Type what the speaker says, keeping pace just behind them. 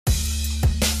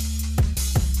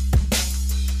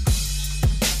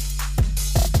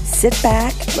Sit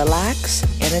back, relax,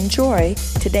 and enjoy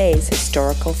today's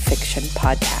historical fiction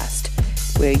podcast,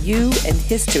 where you and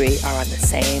history are on the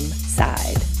same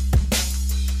side.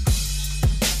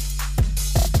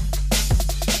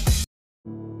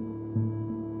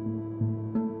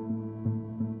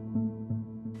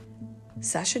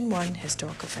 Session 1,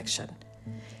 Historical Fiction.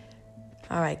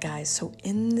 All right, guys, so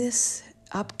in this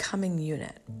upcoming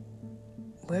unit,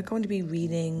 we're going to be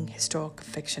reading historical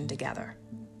fiction together.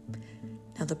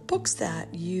 Now, the books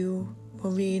that you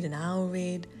will read and I'll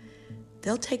read,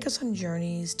 they'll take us on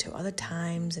journeys to other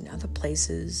times and other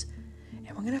places,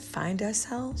 and we're going to find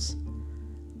ourselves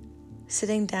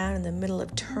sitting down in the middle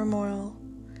of turmoil,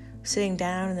 sitting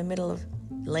down in the middle of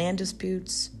land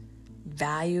disputes,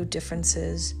 value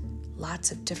differences,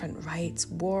 lots of different rights,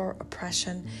 war,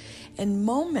 oppression, and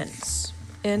moments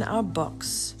in our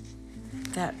books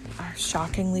that are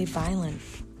shockingly violent.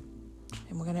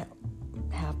 And we're going to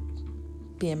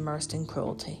be immersed in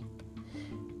cruelty.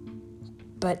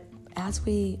 But as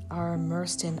we are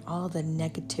immersed in all the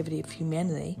negativity of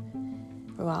humanity,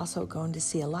 we're also going to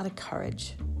see a lot of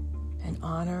courage and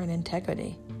honor and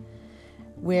integrity,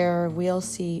 where we'll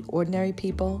see ordinary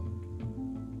people,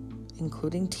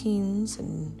 including teens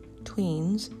and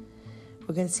tweens.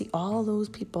 We're going to see all those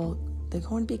people. They're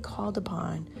going to be called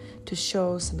upon to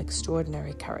show some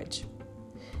extraordinary courage.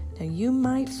 Now, you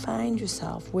might find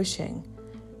yourself wishing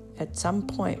at some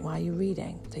point while you're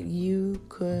reading that you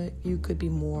could be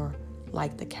more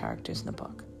like the characters in the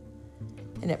book.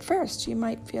 And at first, you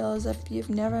might feel as if you've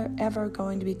never, ever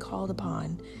going to be called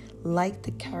upon like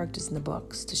the characters in the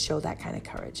books to show that kind of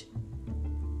courage.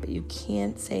 But you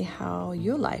can't say how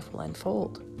your life will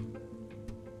unfold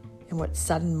and what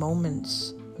sudden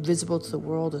moments visible to the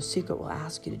world or secret will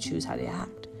ask you to choose how to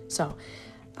act. So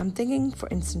I'm thinking, for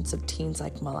instance, of teens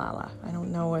like Malala. I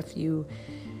don't know if you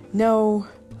know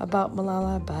about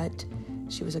Malala, but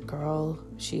she is a girl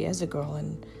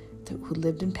who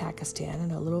lived in Pakistan,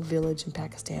 in a little village in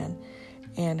Pakistan,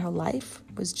 and her life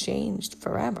was changed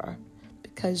forever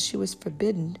because she was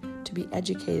forbidden to be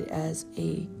educated as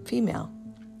a female.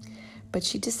 But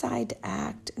she decided to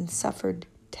act and suffered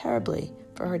terribly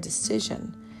for her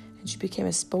decision, and she became a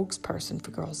spokesperson for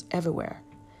girls everywhere.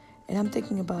 And I'm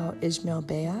thinking about Ismail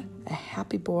Bea, a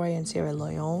happy boy in Sierra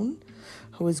Leone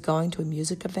who was going to a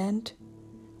music event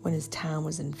when his town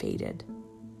was invaded.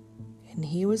 And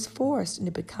he was forced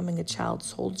into becoming a child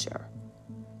soldier,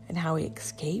 and how he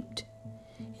escaped.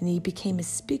 And he became a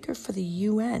speaker for the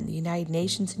UN, the United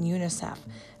Nations, and UNICEF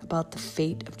about the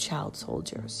fate of child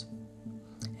soldiers.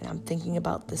 And I'm thinking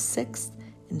about the 6th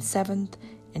and 7th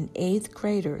and 8th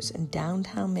graders in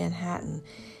downtown Manhattan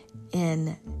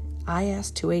in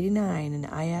IS 289 and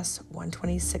IS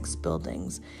 126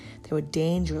 buildings. They were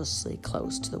dangerously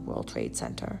close to the World Trade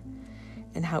Center,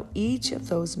 and how each of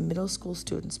those middle school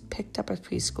students picked up a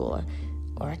preschooler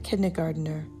or a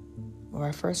kindergartner or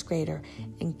a first grader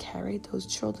and carried those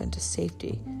children to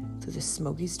safety through the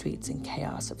smoky streets and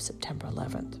chaos of September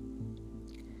 11th.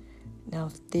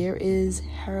 Now, there is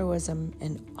heroism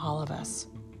in all of us.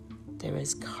 There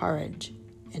is courage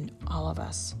in all of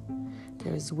us.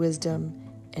 There is wisdom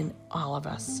in all of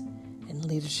us, and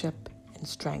leadership and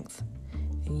strength.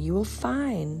 And you will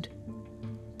find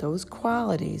those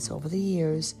qualities over the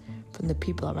years from the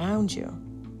people around you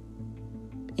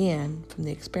and from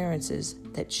the experiences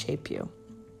that shape you.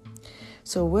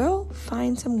 So we'll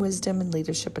find some wisdom and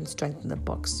leadership and strength in the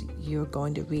books you're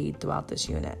going to read throughout this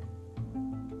unit.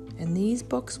 And these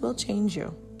books will change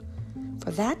you.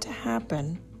 For that to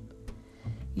happen,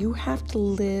 you have to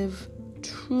live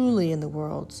truly in the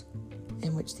worlds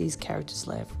in which these characters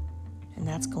live. And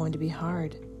that's going to be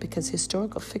hard because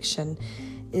historical fiction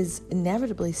is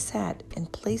inevitably set in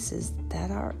places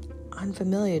that are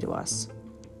unfamiliar to us.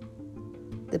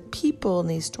 The people in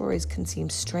these stories can seem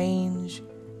strange,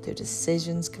 their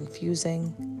decisions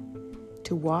confusing.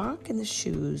 To walk in the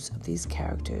shoes of these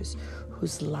characters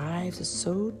whose lives are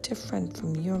so different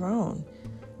from your own,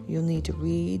 you'll need to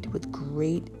read with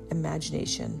great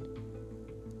imagination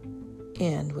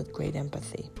and with great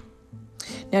empathy.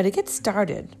 Now, to get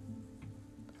started,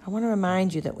 I want to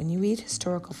remind you that when you read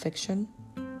historical fiction,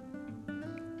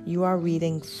 you are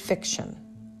reading fiction.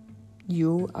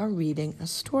 You are reading a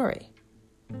story.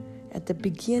 At the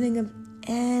beginning of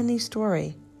any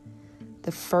story,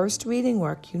 the first reading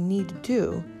work you need to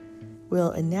do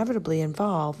will inevitably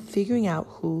involve figuring out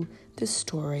who the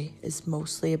story is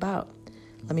mostly about.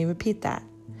 Let me repeat that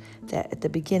at the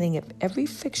beginning of every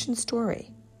fiction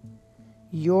story,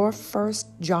 your first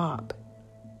job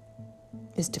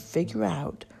is to figure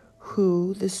out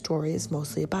who the story is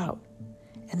mostly about.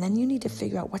 And then you need to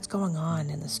figure out what's going on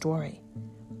in the story.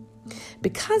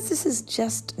 Because this is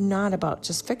just not about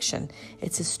just fiction,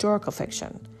 it's historical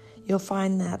fiction, you'll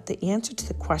find that the answer to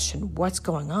the question, what's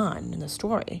going on in the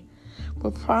story,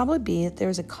 will probably be that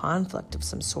there's a conflict of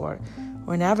some sort,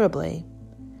 or inevitably,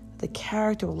 the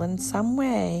character will in some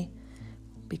way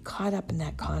be caught up in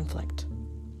that conflict.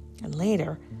 And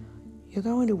later, you're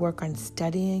going to work on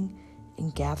studying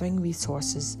and gathering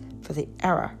resources for the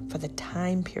era, for the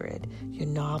time period your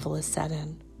novel is set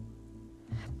in.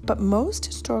 But most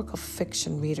historical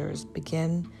fiction readers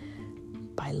begin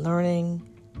by learning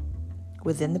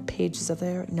within the pages of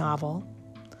their novel,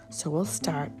 so we'll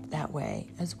start that way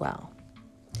as well.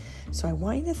 So I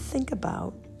want you to think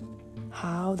about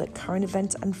how the current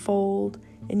events unfold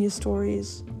in your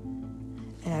stories,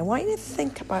 and I want you to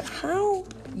think about how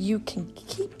you can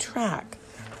keep track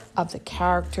of the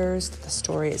characters that the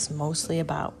story is mostly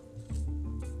about.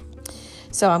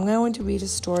 So I'm going to read a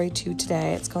story to you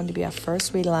today. It's going to be our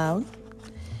first read aloud,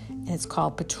 and it's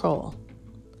called Patrol.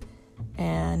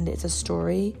 And it's a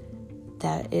story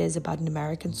that is about an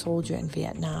American soldier in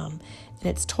Vietnam, and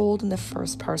it's told in the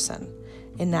first person.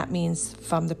 And that means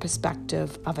from the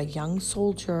perspective of a young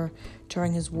soldier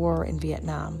during his war in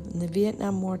Vietnam. And the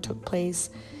Vietnam War took place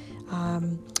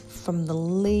from the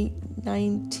late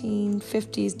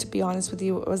 1950s, to be honest with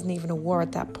you. It wasn't even a war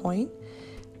at that point,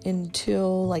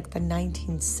 until like the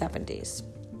 1970s.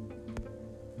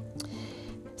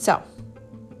 So,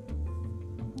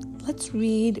 let's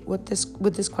read with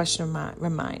this question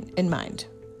in mind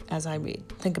as I read.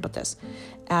 Think about this.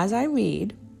 As I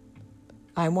read,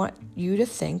 I want you to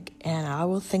think, and I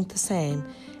will think the same.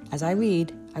 As I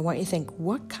read, I want you to think,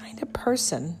 what kind of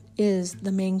person is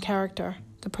the main character,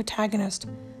 the protagonist?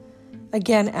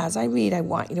 Again, as I read, I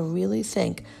want you to really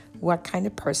think, what kind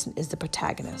of person is the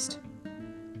protagonist?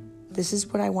 This is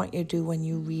what I want you to do when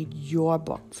you read your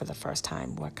book for the first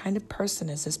time. What kind of person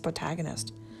is this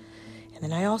protagonist? And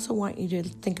then I also want you to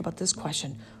think about this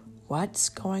question. What's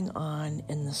going on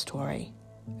in the story?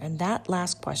 And that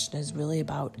last question is really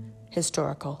about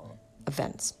historical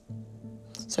events.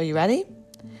 So you ready?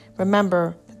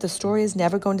 Remember that the story is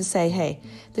never going to say, hey,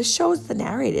 this shows the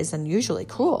narrator is unusually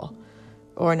cruel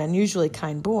or an unusually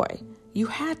kind boy. You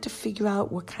had to figure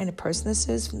out what kind of person this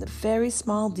is from the very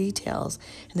small details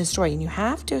in the story. And you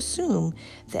have to assume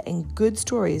that in good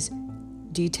stories,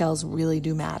 details really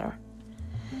do matter.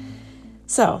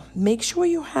 So make sure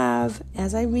you have,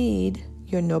 as I read,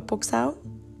 your notebooks out,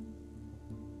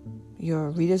 your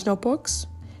reader's notebooks,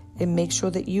 and make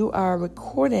sure that you are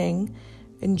recording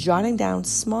and jotting down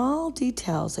small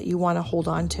details that you want to hold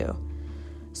on to.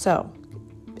 So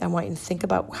I want you to think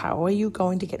about, how are you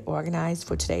going to get organized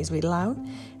for today's read aloud,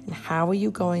 and how are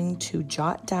you going to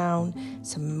jot down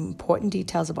some important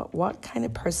details about what kind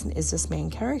of person is this main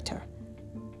character.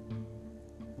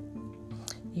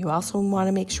 You also want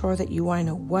to make sure that you want to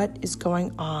know what is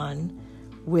going on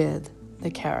with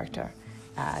the character.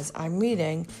 As I'm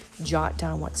reading, jot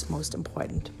down what's most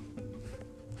important.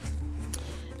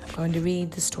 I'm going to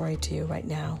read the story to you right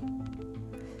now,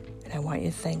 and I want you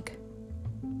to think,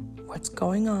 what's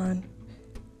going on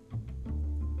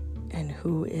and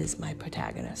who is my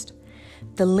protagonist?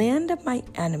 The land of my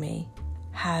enemy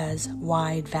has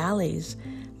wide valleys,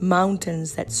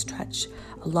 mountains that stretch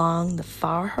along the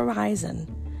far horizon,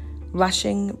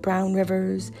 rushing brown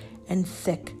rivers and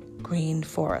thick green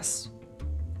forests.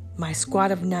 My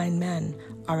squad of 9 men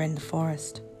are in the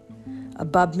forest.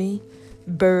 Above me,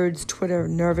 birds twitter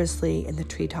nervously in the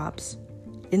treetops.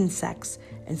 Insects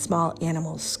and small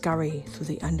animals scurry through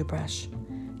the underbrush,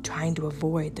 trying to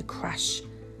avoid the crush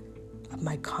of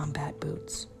my combat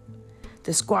boots.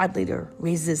 The squad leader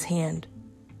raises his hand.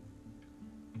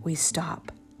 We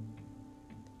stop.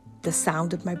 The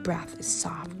sound of my breath is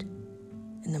soft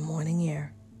in the morning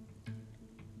air.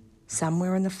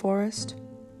 Somewhere in the forest,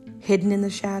 hidden in the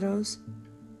shadows,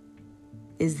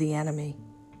 is the enemy.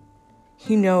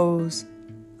 He knows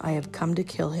I have come to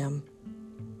kill him.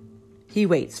 He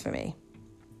waits for me.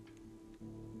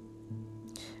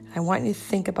 I want you to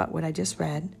think about what I just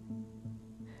read,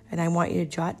 and I want you to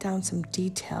jot down some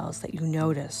details that you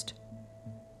noticed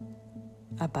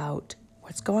about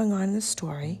what's going on in the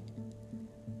story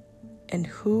and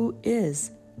who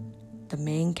is the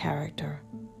main character,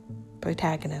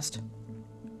 protagonist.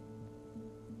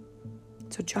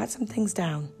 So jot some things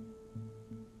down.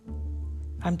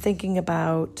 I'm thinking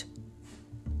about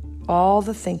all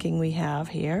the thinking we have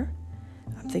here.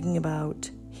 I'm thinking about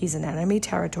he's in enemy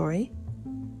territory.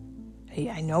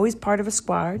 I know he's part of a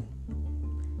squad,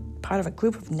 part of a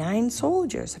group of 9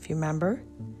 soldiers, if you remember.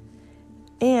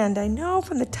 And I know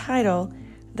from the title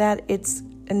that it's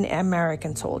an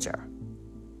American soldier.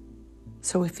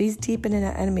 So if he's deep in an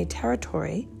enemy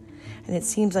territory, and And it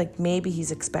seems like maybe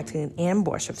he's expecting an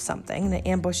ambush of something. And an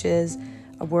ambush is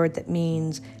a word that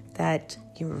means that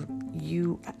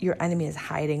your enemy is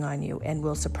hiding on you and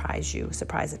will surprise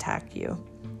attack you.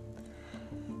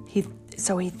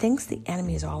 So he thinks the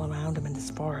enemy is all around him in this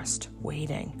forest,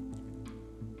 waiting.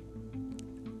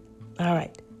 All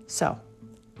right, so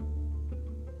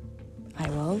I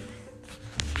will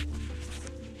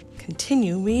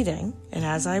continue reading, and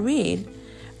as I read,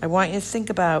 I want you to think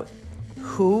about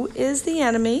who is the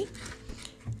enemy,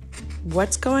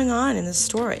 what's going on in the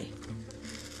story,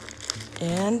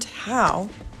 and how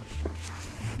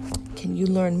can you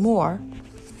learn more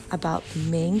about the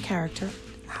main character.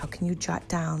 How can you jot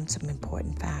down some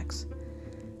important facts?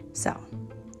 So,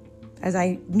 as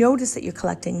I notice that you're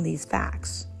collecting these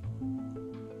facts,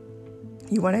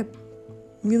 you want to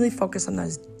really focus on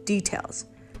those details.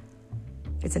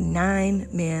 It's a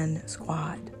 9-man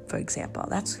squad, for example.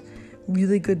 That's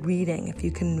really good reading if you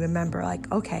can remember,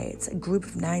 like, okay, it's a group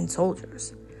of 9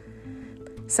 soldiers.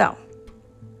 So,